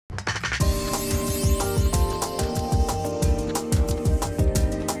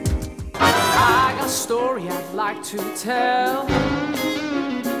story I'd like to tell,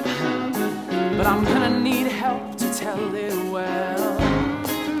 but I'm gonna need help to tell it well.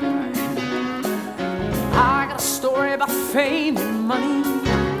 I got a story about fame and money,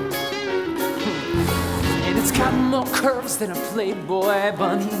 and it's got more curves than a Playboy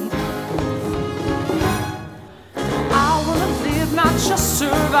bunny. I wanna live, not just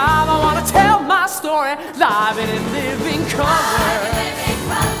survive. I wanna tell my story live and in living color.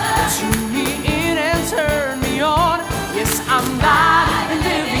 Tune me in and turn me on. Yes, I'm live and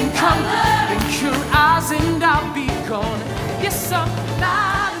living color. Blink your eyes and I'll be gone. Yes, I'm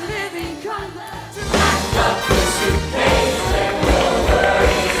live and living color. Pack up your suitcase, there will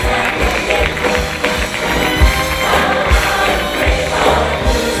worries and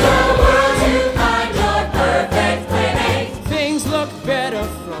use the world to find your perfect playmate. Things look better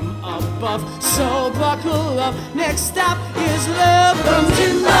from above, so buckle up. Next stop is love. From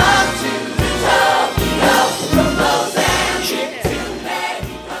Timbuktu to Tokyo, from Mozambique to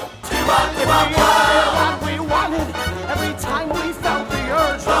Mexico. What we wanted every time we felt the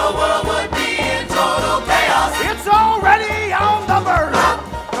urge. The world would be in total chaos. It's already on the verge.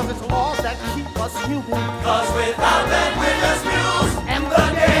 Cause it's laws that keep us human. Cause without them we're just mules. And the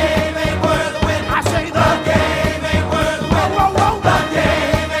game ain't worth the win. I say the game ain't worth the win. Whoa, whoa, whoa. The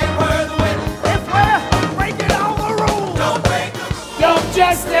game ain't worth the win. If we're breaking all the rules, don't break the rules. Don't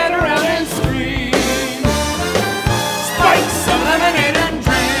just stand around and scream. Spike some lemonade and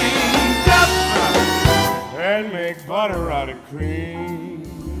drink up. And make butter out of cream.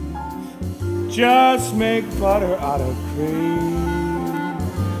 Just make butter out of cream.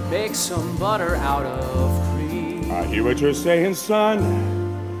 Make some butter out of cream. I hear what you're saying, son.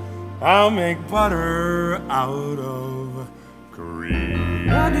 I'll make butter out of cream.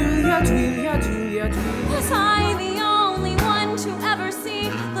 Was I the only one to ever see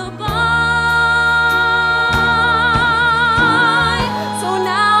the boy? So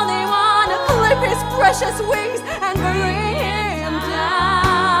now they wanna clip his precious wings and bring him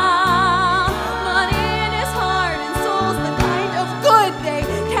down. But in his heart and soul's the kind of good they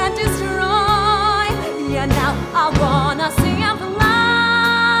can't destroy. Yeah, now I wanna see him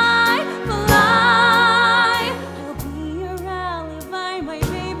fly, fly. I'll be your alibi, my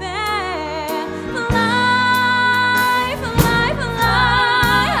baby. Fly, fly,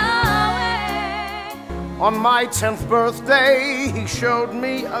 fly away. On my 10th birthday, he showed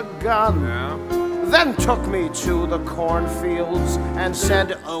me a gun. Then took me to the cornfields and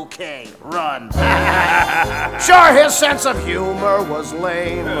said, okay, run. Sure, his sense of humor was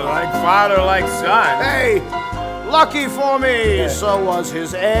lame. Like father, like son. Hey, lucky for me, so was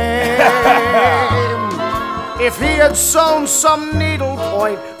his aim. If he had sewn some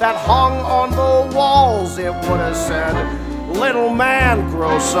needlepoint that hung on the walls, it would have said, little man,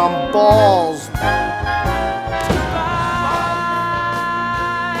 grow some balls.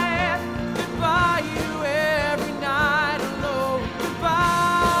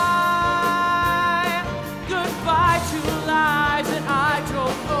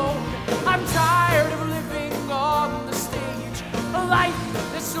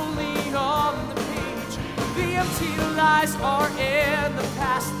 Lies are in the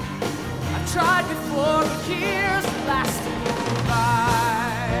past. I've tried before, but here's the last.